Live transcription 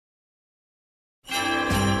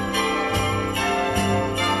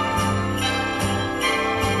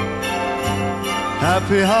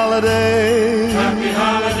Happy holiday. Happy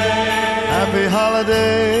holiday. Happy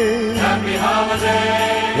holiday. Happy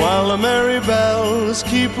holiday. While the merry bells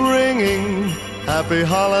keep ringing. Happy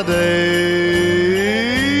holiday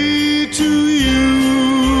to you.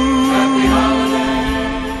 Happy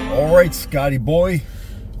holiday. All right, Scotty boy.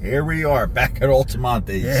 Here we are, back at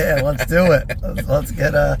Altamonte's. Yeah, let's do it. Let's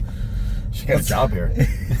get a... She got a job here.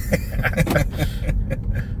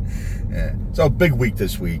 Yeah. So, big week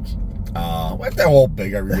this week. They're all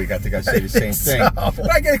big every week. I think I say the same thing. So.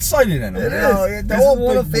 But I get excited in them. It is. This is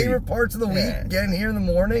one of the favorite parts of the week. Getting here in the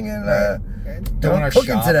morning and doing our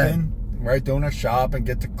cooking shopping. today. Right, doing our shopping,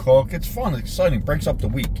 get to cook. It's fun, it's exciting, breaks up the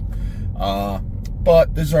week.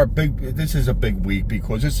 But this is a big week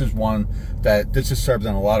because this is served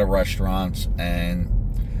in a lot of restaurants, and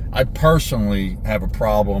I personally have a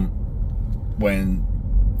problem when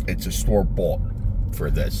it's a store bought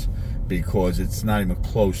for this, because it's not even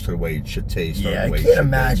close to the way it should taste. Yeah, or the way I can't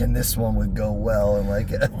imagine this one would go well. And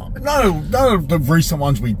none of the recent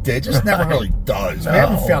ones we did just never really does. No. We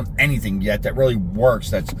haven't found anything yet that really works.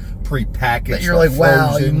 That's prepackaged. That you're like,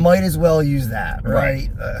 wow, you frozen. might as well use that, right?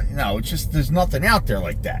 No, it's just there's nothing out there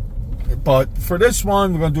like that. But for this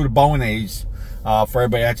one, we're gonna do the Bolognese for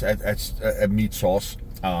everybody at meat sauce.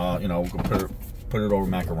 We're gonna put it over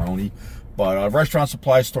macaroni. But a restaurant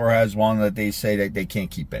supply store has one that they say that they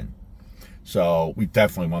can't keep in. So we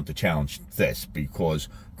definitely want to challenge this, because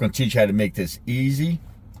we're going to teach you how to make this easy.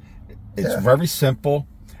 It's very simple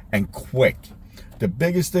and quick. The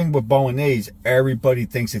biggest thing with Bolognese, everybody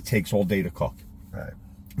thinks it takes all day to cook. Right.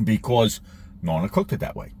 Because no one cooked it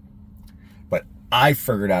that way. But I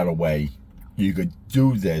figured out a way you could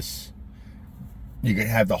do this. You could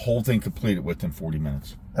have the whole thing completed within 40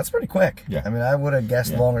 minutes. That's pretty quick. Yeah. I mean, I would have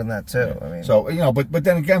guessed longer than that too. Yeah. I mean, so but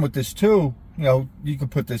then again with this too, you can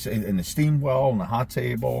put this in the steam well, on the hot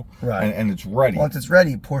table, right, and it's ready. Once it's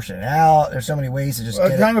ready, portion it out. There's so many ways to just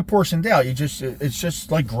get kind of portioned out. It's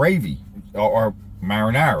just like gravy or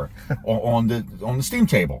marinara on the steam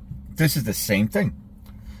table. This is the same thing,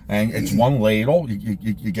 and it's one ladle. You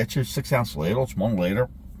get your 6-ounce ladle. It's one ladle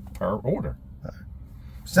per order.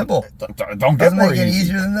 Simple. Don't get Doesn't more make it easy.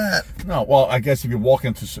 easier than that. No, well, I guess if you walk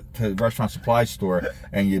into the restaurant supply store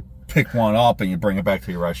and you pick one up and you bring it back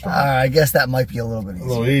to your restaurant, I guess that might be a little bit easier. a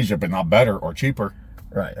little easier, but not better or cheaper.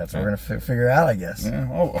 Right, that's what we're going to figure out, I guess.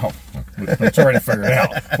 Yeah. It's already figured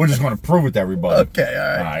out. We're just going to prove it to everybody. Okay, all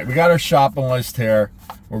right. All right, we got our shopping list here.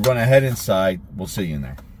 We're going to head inside. We'll see you in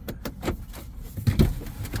there.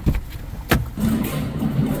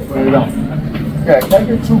 What are you doing? Okay, can I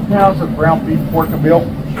get 2 pounds of ground beef, pork, and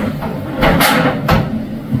veal?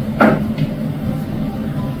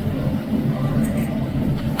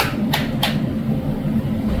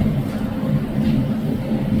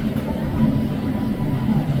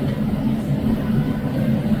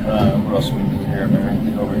 What else we need here?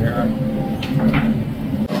 Anything over here?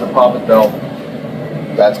 The pappardelle.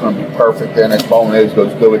 That's going to be perfect in it. Bolognese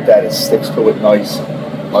goes good with that. It sticks to it nice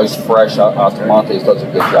fresh. Altamonte's does a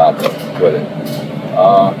good job with it.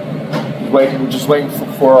 We're just waiting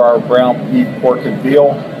for our ground beef, pork, and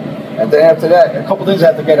veal. And then after that, a couple things I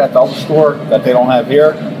have to get at the other store that they don't have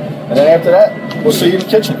here. And then after that, we'll see you in the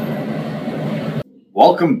kitchen.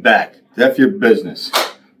 Welcome back to F Your Business.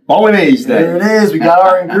 Bolognese Day. There it is. We got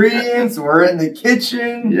our ingredients. We're in the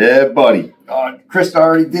kitchen. Yeah, buddy. Chris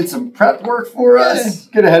already did some prep work for us.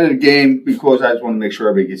 Get ahead of the game, because I just want to make sure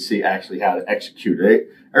everybody can see actually how to execute it.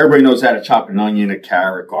 Everybody knows how to chop an onion, a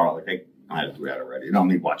carrot, garlic. I know how to do that already. You don't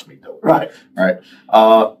need to watch me do it. Right. All right.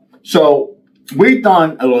 So we've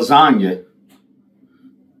done a lasagna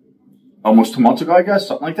almost 2 months ago, I guess,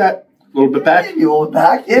 something like that. A little bit back. Maybe a little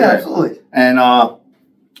back. Yeah, absolutely. And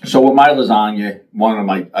so with my lasagna,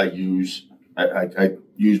 I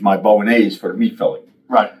use my Bolognese for the meat filling.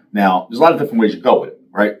 Right. Now, there's a lot of different ways you go with it,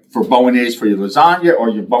 right? For Bolognese for your lasagna, or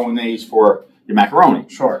your Bolognese for your macaroni.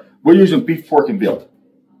 Sure. We're using beef, pork, and veal,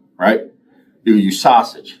 right? You can use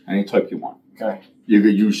sausage, any type you want. Okay. You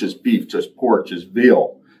could use just beef, just pork, just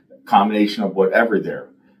veal, combination of whatever there.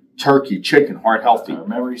 Turkey, chicken, heart healthy. I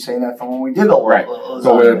remember you saying that from when we did the lasagna.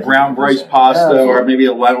 So with a brown rice pasta, or maybe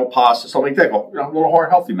a lentil pasta, something like that. A little heart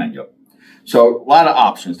healthy menu. So a lot of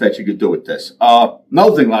options that you could do with this.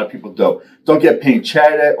 Another thing a lot of people do, don't get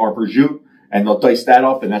pancetta or prosciutto, and they'll dice that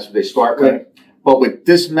up, and that's what they start with. But with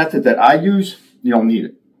this method that I use, you don't need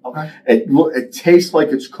it. Okay. It tastes like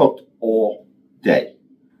it's cooked all day,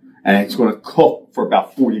 and it's going to cook for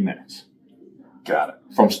about 40 minutes. Got it.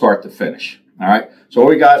 From start to finish. All right. So what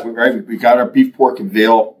we got our beef, pork, and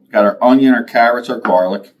veal. Got our onion, our carrots, our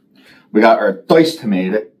garlic. We got our diced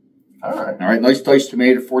tomato. All right. All right. Nice diced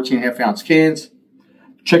tomato, 14.5-ounce cans.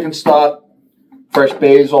 Chicken stock, fresh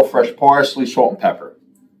basil, fresh parsley, salt and pepper,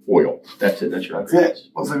 oil. That's it. That's your ingredients.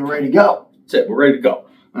 Looks like we're ready to go. That's it. We're ready to go.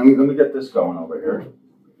 Let me get this going over here.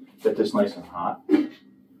 Get this nice and hot.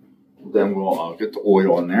 Then we'll get the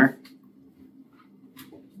oil in there.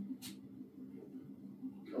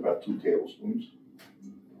 About 2 tablespoons.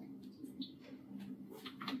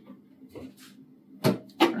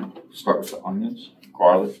 Start with the onions,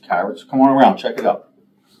 garlic, carrots. Come on around, check it out.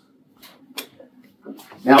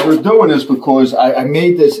 Now we're doing this because I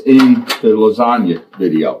made this in the lasagna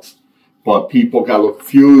video, but people got a little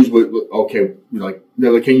confused with okay,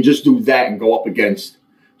 they're like, can you just do that and go up against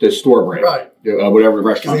the store brand, right? Whatever the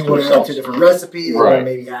restaurant. Because they want to have 2 different recipes, they right? Want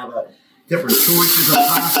to maybe have different choices of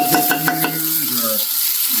pasta they can use, or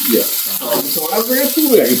yeah. So I was going to do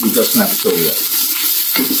that if we just snap it to it.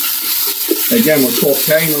 Again, we're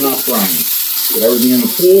sauteing, we're not frying. Get everything in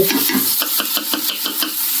the pool.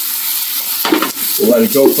 We'll let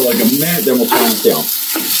it go for like a minute, then we'll turn it down.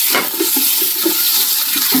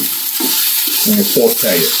 And we'll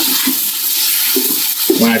saute it.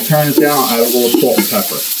 When I turn it down, I add a little salt and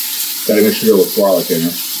pepper. Gotta make sure with garlic in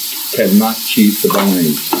it. Cannot cheat the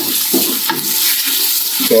bolognese.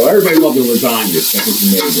 So everybody loves the lasagna. That's what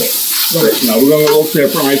we made it. Right. Now we're going to go a little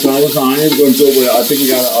different, right? It's not lasagna. We're going to do it with, I think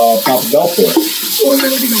we got a Papa Bell for it. Well,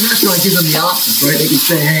 I think a restaurant gives them the options, right? They can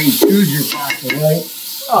say, hey, choose your pasta, right?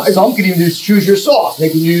 Some can even just choose your sauce.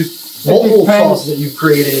 They can use multiple sauces that you've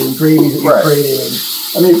created and gravies that you've created.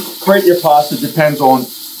 I mean, create your pasta depends on,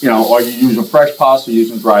 are you using fresh pasta or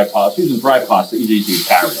using dry pasta? Using dry pasta, you usually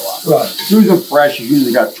carry a lot. Right. Using fresh, you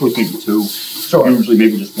usually got choice maybe 2. Sure. Usually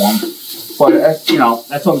maybe just 1. But,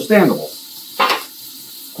 that's understandable.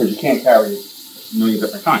 Because you can't carry a million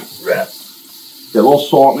different kinds. Right. Get a little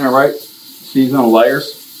salt in there, right? Season the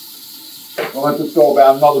layers. We'll let this go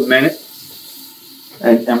about another minute.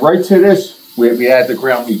 And right to this, we add the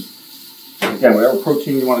ground meat. Again, whatever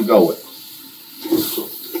protein you want to go with.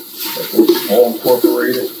 All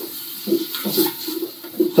incorporated.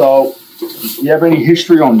 So, you have any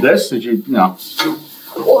history on this? Did you know?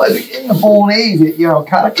 Well, in the bolognese, it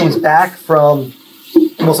kind of comes back from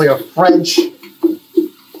almost like a French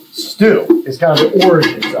stew. It's kind of the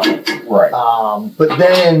origins of it. Right. But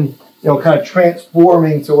then, kind of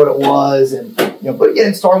transforming to what it was, and but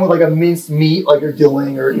again, starting with like a minced meat, like you're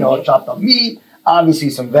doing, or chopped up meat. Obviously,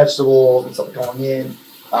 some vegetables and stuff going in.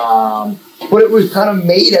 But it was kind of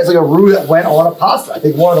made as like a roux that went on a pasta. I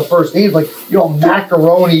think one of the first names, like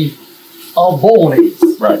macaroni of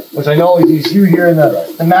bolognese, right? Which I know is you hear in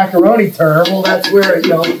the macaroni term. Well, that's where that's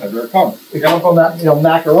where it comes. It comes from that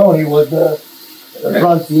macaroni was the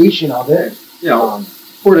pronunciation of it.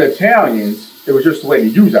 For the Italians, it was just the way to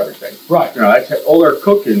use everything. Right. That's all their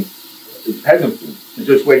cooking is peasant food. It's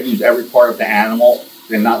just the way to use every part of the animal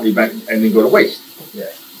and not leave anything go to waste. Yeah.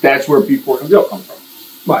 That's where beef, pork, and veal come from.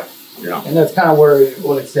 Right. And that's kind of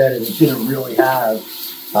what it said, is it didn't really have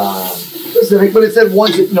specific, but it said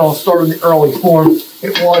once it started in the early form,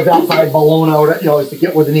 it was outside Bologna, is to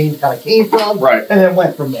get where the name kind of came from, right? And then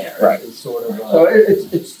went from there. Right. It's sort of so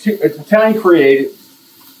it's Italian created,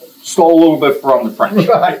 stole a little bit from the French,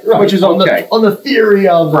 right? Which is okay on the theory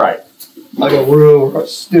of like a roux or a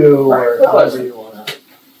stew or however you want to.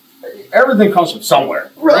 Everything comes from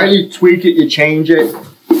somewhere, right? You tweak it, you change it.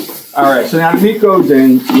 All right, so now the meat goes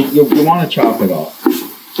in. You want to chop it up.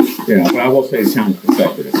 But I will say Italians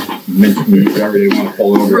perfected it. Minced meat, whatever they want to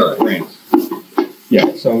pull over in France.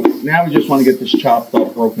 Yeah, so now we just want to get this chopped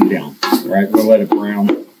up, broken down. All right, we'll let it brown.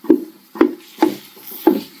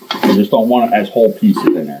 You just don't want it as whole pieces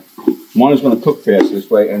in there. One is going to cook fast this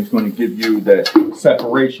way, and it's going to give you the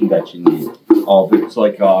separation that you need. Of it. It's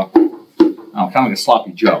like kind of like a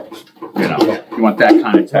sloppy Joe. You want that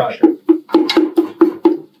kind of texture.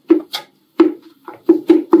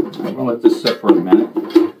 I'm going to let this sit for a minute.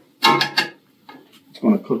 It's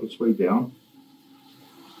going to cook its way down.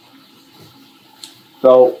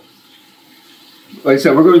 So, like I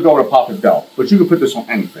said, we're going to go with a Papa Bell, but you can put this on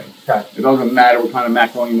anything. Okay. It doesn't matter what kind of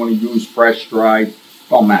macaroni you want to use, fresh, dried,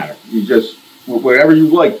 don't matter. You just, whatever you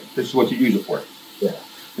like, this is what you use it for.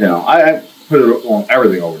 Yeah. I put it on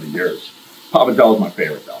everything over the years. Papa Bell is my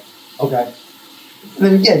favorite though. Okay. And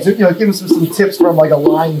then again, give them some tips from like a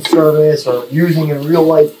line service or using in real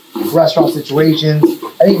life restaurant situations.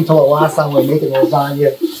 I think you told the last time we were making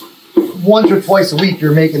lasagna, once or twice a week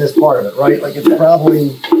you're making this part of it, right? Like it's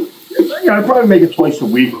probably... I probably make it twice a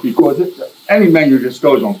week because any menu just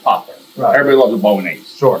goes on top of it. Right. Everybody loves a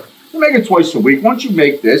bolognese. Sure. You make it twice a week. Once you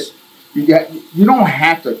make this, you don't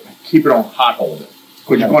have to keep it on hot hold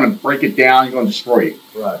because you're going to break it down, you're going to destroy it.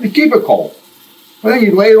 Right. You keep it cold. But then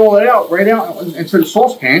you lay it all out right out into the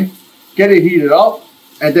saucepan, get it heated up,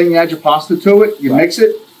 and then you add your pasta to it, you mix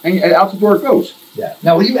it, and out the door it goes. Yeah.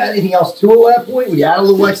 Now, will you add anything else to it at that point? Will you add a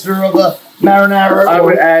little extra of the marinara? I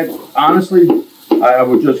would add, honestly, I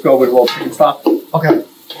would just go with a little chicken stock. Okay.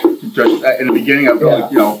 Just in the beginning, I'd go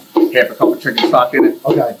like, half a cup of chicken stock in it.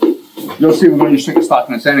 Okay. You'll see we're going to use chicken stock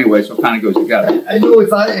in this anyway, so it kind of goes together. I know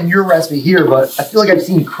it's not in your recipe here, but I feel like I've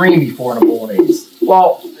seen cream before in a bolognese.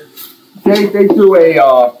 Well, they do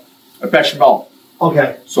a bechamel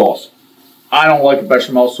sauce. I don't like a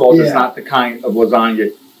bechamel sauce. Yeah. It's not the kind of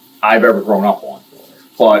lasagna I've ever grown up on.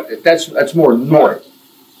 But that's more north.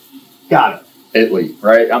 Got it. Italy,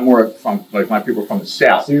 right? I'm more from, like, my people from the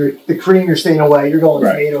south. So the cream you're staying away, you're going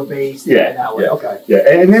tomato based. Yeah. That way. Okay. Yeah,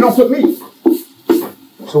 and they don't put meat.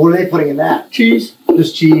 So what are they putting in that? Cheese.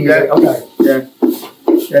 Just cheese. Yeah. Okay.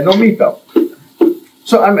 Yeah, no meat though.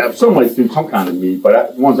 So I mean, some might do some kind of meat,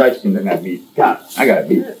 but the ones I've seen didn't have meat. Got it. I got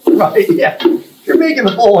meat. Right. Yeah. You're making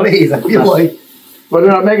the bolognese. I feel like. But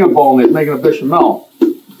they're not making a bolognese, making a bechamel.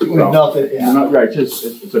 With nothing. Yeah. Not right.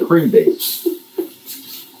 It's a cream base.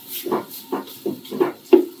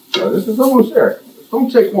 So this is almost there. Don't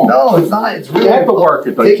take long. No, it's not. It's really. You have to work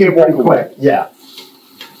it though. You can't walk away. Yeah.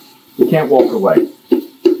 You can't walk away.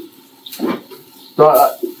 So,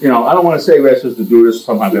 I don't want to say we're supposed to do this.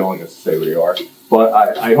 Sometimes they don't like us to say where they are. But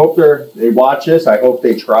I hope they watch this. I hope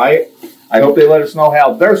they try it. I hope they let us know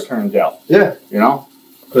how theirs turns out. Yeah.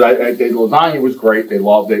 Because the lasagna was great. They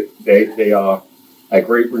loved it. They had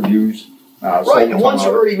great reviews. Right, and once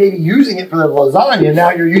you're already maybe using it for the lasagna,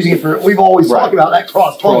 now you're using it for, we've always talked about that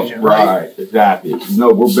cross-function, right? Right, exactly.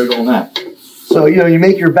 No, we're big on that. So, you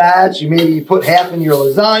make your batch, you put half in your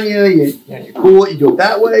lasagna, you cool it, you do it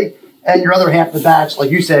that way, and your other half of the batch, like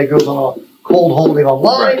you said, goes on a cold holding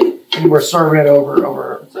online, and we're serving it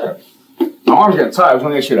over. That's it. My arm's getting tired. I was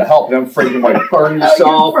going to ask you to help. I'm afraid you might burn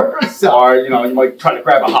yourself. Or, you might try to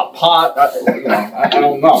grab a hot pot. I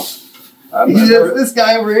don't know. This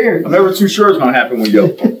guy over here. I'm never too sure it's going to happen when you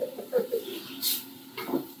do.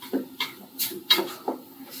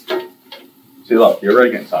 See, look, you're already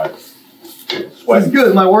getting tired. It's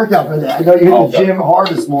good. My workout for that. I know you hit the gym hard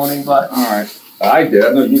this morning, but. All right. I did. I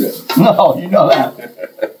know you did. No, you know that.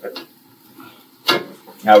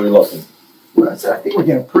 How are we looking? I think we're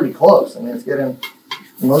getting pretty close. I mean, it's getting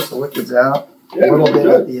most of the liquids out. Yeah, a little bit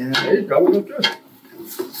good. at the end. There you go. We look good.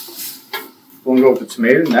 Want to go with the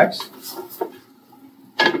tomato next?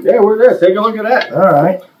 Yeah, we're there. Take a look at that. All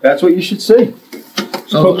right. That's what you should see.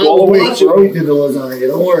 So all the way through. Do the lasagna.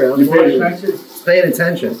 Don't worry. You paid attention? Paying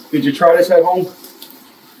attention. Did you try this at home?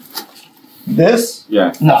 This?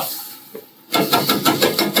 Yeah. No.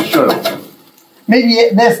 Should have. Maybe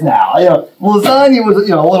this now. Lasagna was a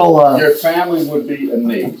little. Your family would be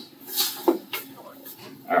amazed. All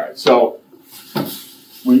right, so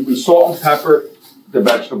we salt and pepper the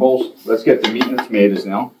vegetables. Let's get the meat and the tomatoes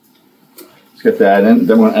now. Let's get that in.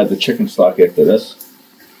 Then we're going to add the chicken stock after this.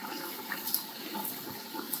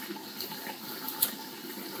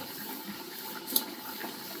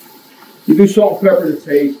 You do salt and pepper to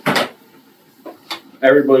taste.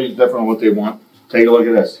 Everybody's different on what they want. Take a look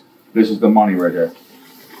at this. This is the money right there.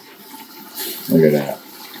 Look at that.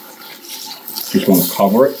 Just going to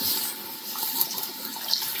cover it.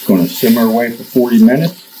 It's going to simmer away for 40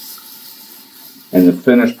 minutes. And the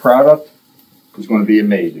finished product is going to be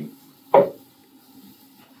amazing.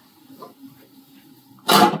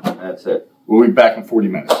 That's it. We'll be back in 40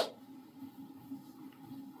 minutes.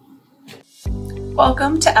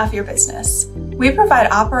 Welcome to F Your Business. We provide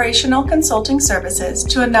operational consulting services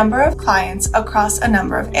to a number of clients across a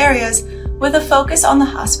number of areas with a focus on the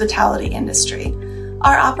hospitality industry.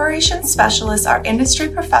 Our operations specialists are industry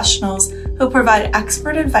professionals who provide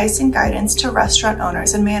expert advice and guidance to restaurant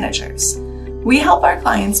owners and managers. We help our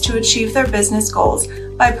clients to achieve their business goals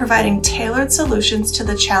by providing tailored solutions to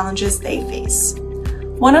the challenges they face.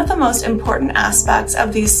 One of the most important aspects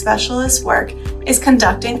of these specialists' work is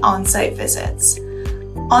conducting on-site visits.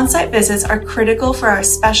 On-site visits are critical for our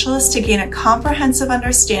specialists to gain a comprehensive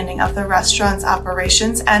understanding of the restaurant's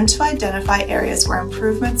operations and to identify areas where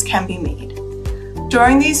improvements can be made.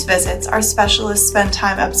 During these visits, our specialists spend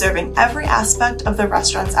time observing every aspect of the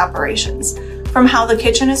restaurant's operations, from how the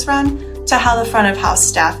kitchen is run to how the front of house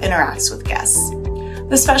staff interacts with guests.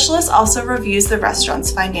 The specialist also reviews the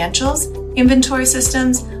restaurant's financials, inventory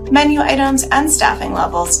systems, menu items, and staffing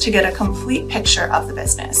levels to get a complete picture of the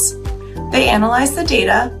business. They analyze the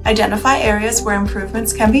data, identify areas where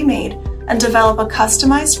improvements can be made, and develop a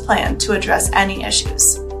customized plan to address any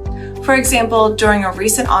issues. For example, during a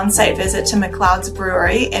recent on-site visit to McLeod's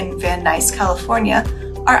Brewery in Van Nuys, California,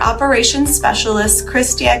 our operations specialists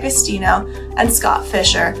Chris D'Agostino and Scott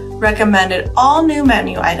Fisher recommended all new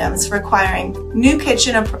menu items requiring new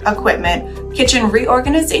kitchen equipment, kitchen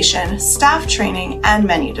reorganization, staff training, and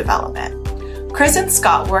menu development. Chris and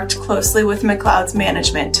Scott worked closely with McLeod's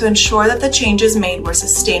management to ensure that the changes made were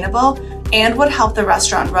sustainable and would help the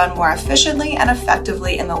restaurant run more efficiently and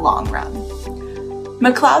effectively in the long run.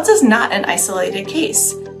 McLeod's is not an isolated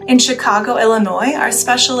case. In Chicago, Illinois, our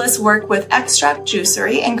specialists work with Extract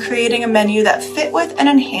Juicery in creating a menu that fit with and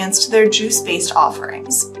enhanced their juice-based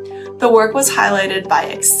offerings. The work was highlighted by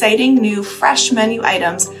exciting new fresh menu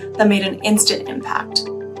items that made an instant impact.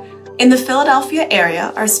 In the Philadelphia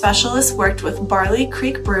area, our specialists worked with Barley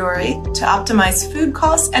Creek Brewery to optimize food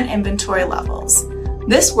costs and inventory levels.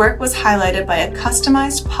 This work was highlighted by a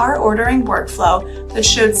customized par ordering workflow that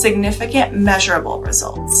showed significant measurable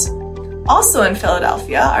results. Also in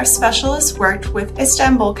Philadelphia, our specialists worked with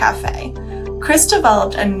Istanbul Cafe. Chris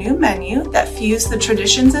developed a new menu that fused the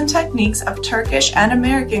traditions and techniques of Turkish and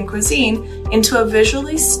American cuisine into a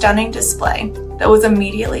visually stunning display that was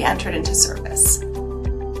immediately entered into service.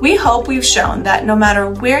 We hope we've shown that no matter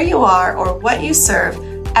where you are or what you serve,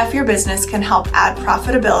 F Your Business can help add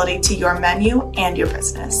profitability to your menu and your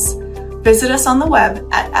business. Visit us on the web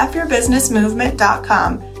at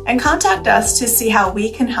fyourbusinessmovement.com and contact us to see how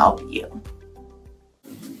we can help you.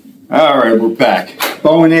 All right, we're back.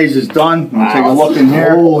 Bolognese is done. We'll take a look in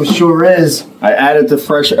here. Oh, it sure is. I added the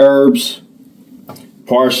fresh herbs,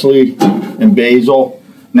 parsley, and basil.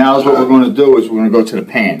 Now is what we're going to do is we're going to go to the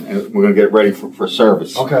pan and we're going to get ready for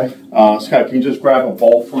service. Okay. Scott, can you just grab a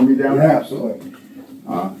bowl for me down there? Yeah, absolutely.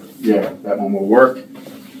 Yeah, that one will work.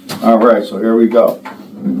 All right, so here we go.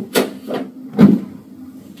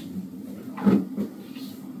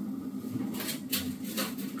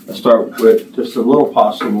 I start with just a little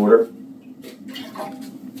pasta water.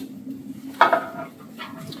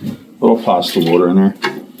 Little pasta water in there.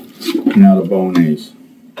 Now the bolognese.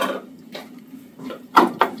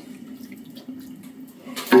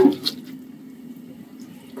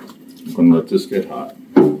 I'm going to let this get hot.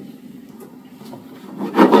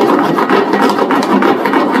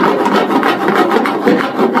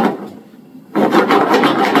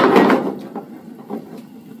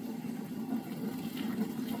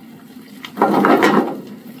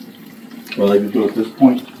 What I like to do at this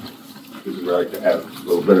point is I like to add a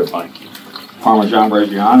little bit of my Parmesan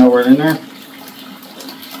Reggiano right in there.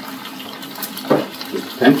 Just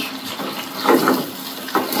a pinch.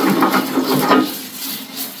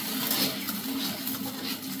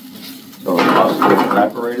 So the pasta is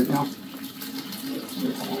evaporated now.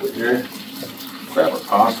 Over here, grab our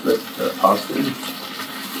pasta in.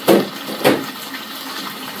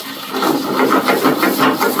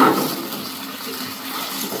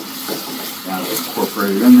 Now we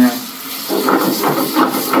incorporate it in there.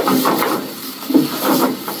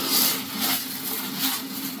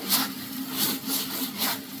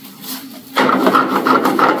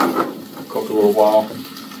 Cook a little while.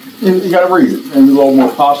 You got to read it. And a little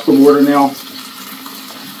more pasta water now.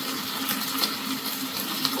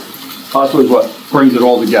 Pasta is what brings it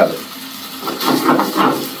all together.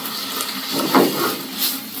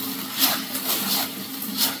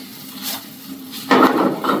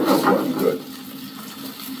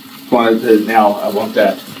 Now I want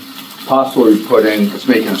that pasta we put in, it's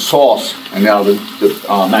making a sauce, and now the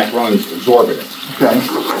macaroni is absorbing it. Okay.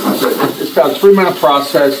 So it's about a 3-minute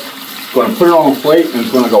process. Going to put it on a plate and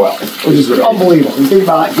it's going to go out. Which is unbelievable. You think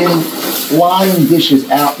about getting line dishes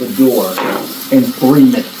out the door in 3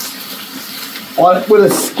 minutes. With a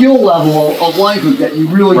skill level of line cook that you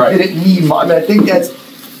really didn't need. I mean, I think that's,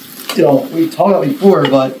 we talked about before,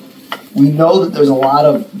 but we know that there's a lot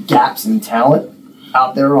of gaps in talent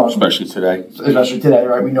out there especially today,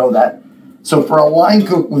 right? We know that. So for a line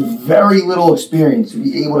cook with very little experience to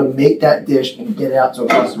be able to make that dish and get it out to a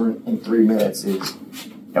customer in 3 minutes is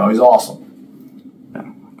awesome. Yeah.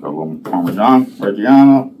 Go a little Parmesan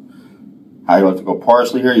Reggiano. How you like to go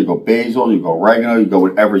parsley here? You go basil, you go oregano, you go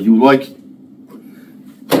whatever you like.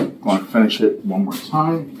 Going to finish it one more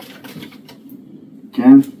time.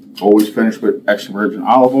 Again, always finish with extra virgin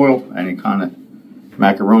olive oil. Any kind of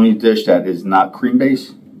macaroni dish that is not cream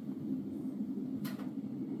based.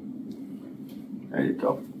 There you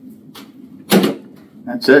go.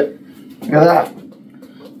 That's it. Look at that.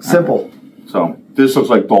 Simple. So this looks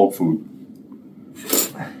like dog food.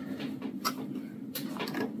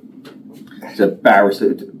 It's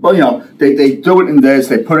embarrassing. Well, they do it in this.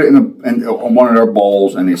 They put it in on one of their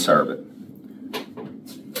bowls and they serve it.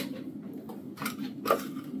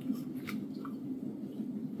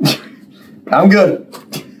 I'm good.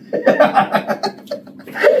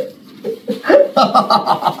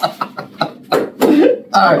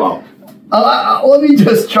 All right. Let me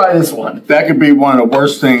just try this one. That could be one of the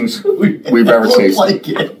worst things we've ever tasted. Like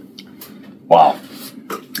it. Wow. All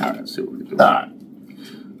right, let's see what we can do. All right.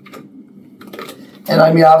 And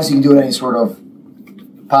I mean, obviously, you can do it any sort of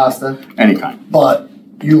pasta. Any kind. But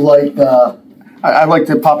you like the... I like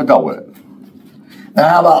the pappardelle with it. Now,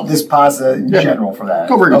 how about this pasta in general for that?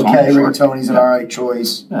 Go rigatoni. Okay, Sure. rigatoni's an all right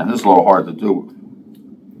choice. Yeah, this is a little hard to do.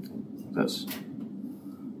 This.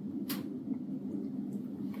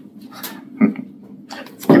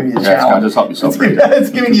 It's giving you a Yeah, challenge. just help yourself. It's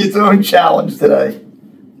giving you its own challenge today.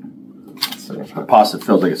 So, The pasta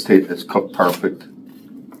feels like it's cooked perfect.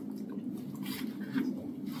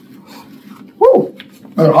 woo!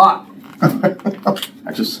 They're hot.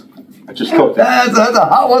 I just cooked it. That's a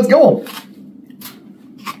hot one's going.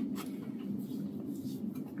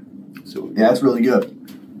 Yeah, that's really good.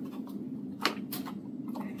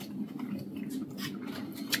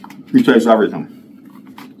 You taste everything.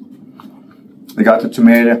 You got the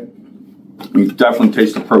tomato. You definitely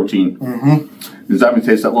taste the protein. You definitely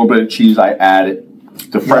taste that little bit of cheese I added.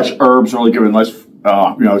 The fresh herbs really give it a nice,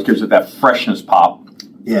 it gives it that freshness pop.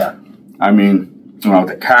 Yeah. I mean,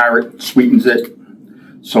 the carrot sweetens it.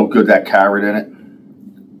 So good, that carrot in it.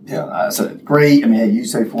 Yeah, that's great. I mean, hey, you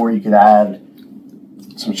say before you could add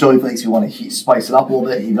some chili flakes if you want to spice it up a little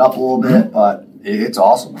bit, heat it up a little bit, but it's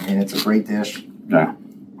awesome. I mean, it's a great dish. Yeah.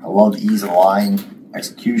 I love the ease of the line,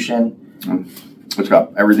 execution. It's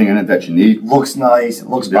got everything in it that you need. Looks nice. It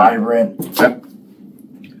looks vibrant. Yeah.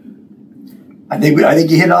 I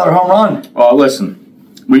think you hit another home run.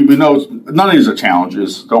 Listen, we know none of these are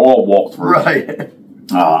challenges. They're all walkthroughs. Right.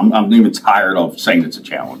 I'm even tired of saying it's a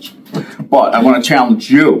challenge. But I want to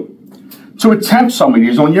challenge you to attempt some of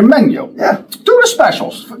these on your menu. Yeah. Do the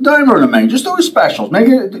specials. Don't even the menu. Just do the specials. Make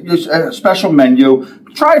it a special menu.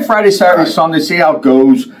 Try it Friday, Saturday, Sunday. See how it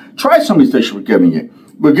goes. Try some of these dishes we're giving you.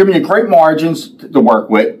 We're giving you great margins to work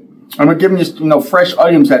with. And we're giving you, fresh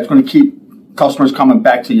items that's going to keep customers coming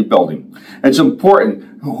back to your building. It's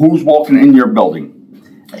important who's walking in your building.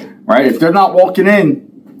 Right? If they're not walking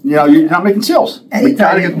in, you're not making sales.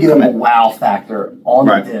 Anytime you can give them a wow factor on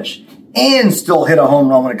the dish and still hit a home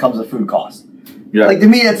run when it comes to food costs. Yeah. Like, to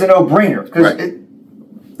me, that's a no-brainer because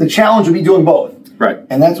the challenge would be doing both. Right.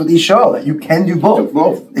 And that's what these show, that you can do both. Do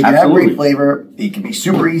both. They can have great flavor, it can be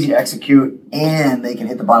super easy to execute, and they can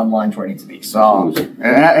hit the bottom line to where it needs to be. So,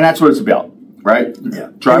 and that's what it's about, right? Yeah.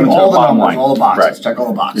 Driving to the bottom line. All the boxes. Right. Check all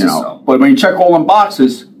the boxes. But when you check all them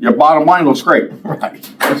boxes, your bottom line looks great. Right.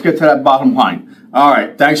 Let's get to that bottom line. All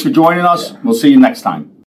right. Thanks for joining us. We'll see you next time.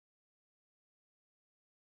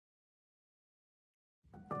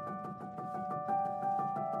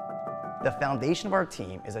 The foundation of our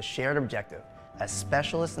team is a shared objective. As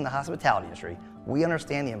specialists in the hospitality industry, we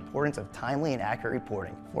understand the importance of timely and accurate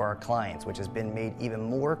reporting for our clients, which has been made even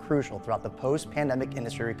more crucial throughout the post-pandemic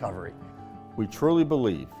industry recovery. We truly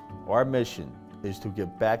believe our mission is to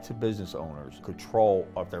give back to business owners control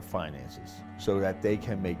of their finances so that they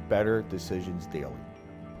can make better decisions daily.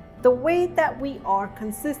 The way that we are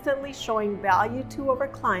consistently showing value to our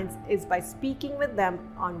clients is by speaking with them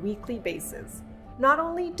on a weekly basis. Not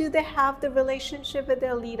only do they have the relationship with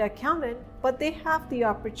their lead accountant, but they have the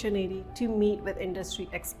opportunity to meet with industry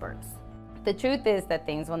experts. The truth is that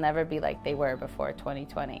things will never be like they were before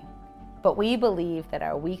 2020. But we believe that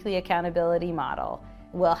our weekly accountability model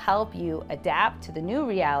will help you adapt to the new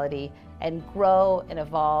reality and grow and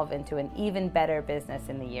evolve into an even better business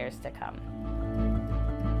in the years to come.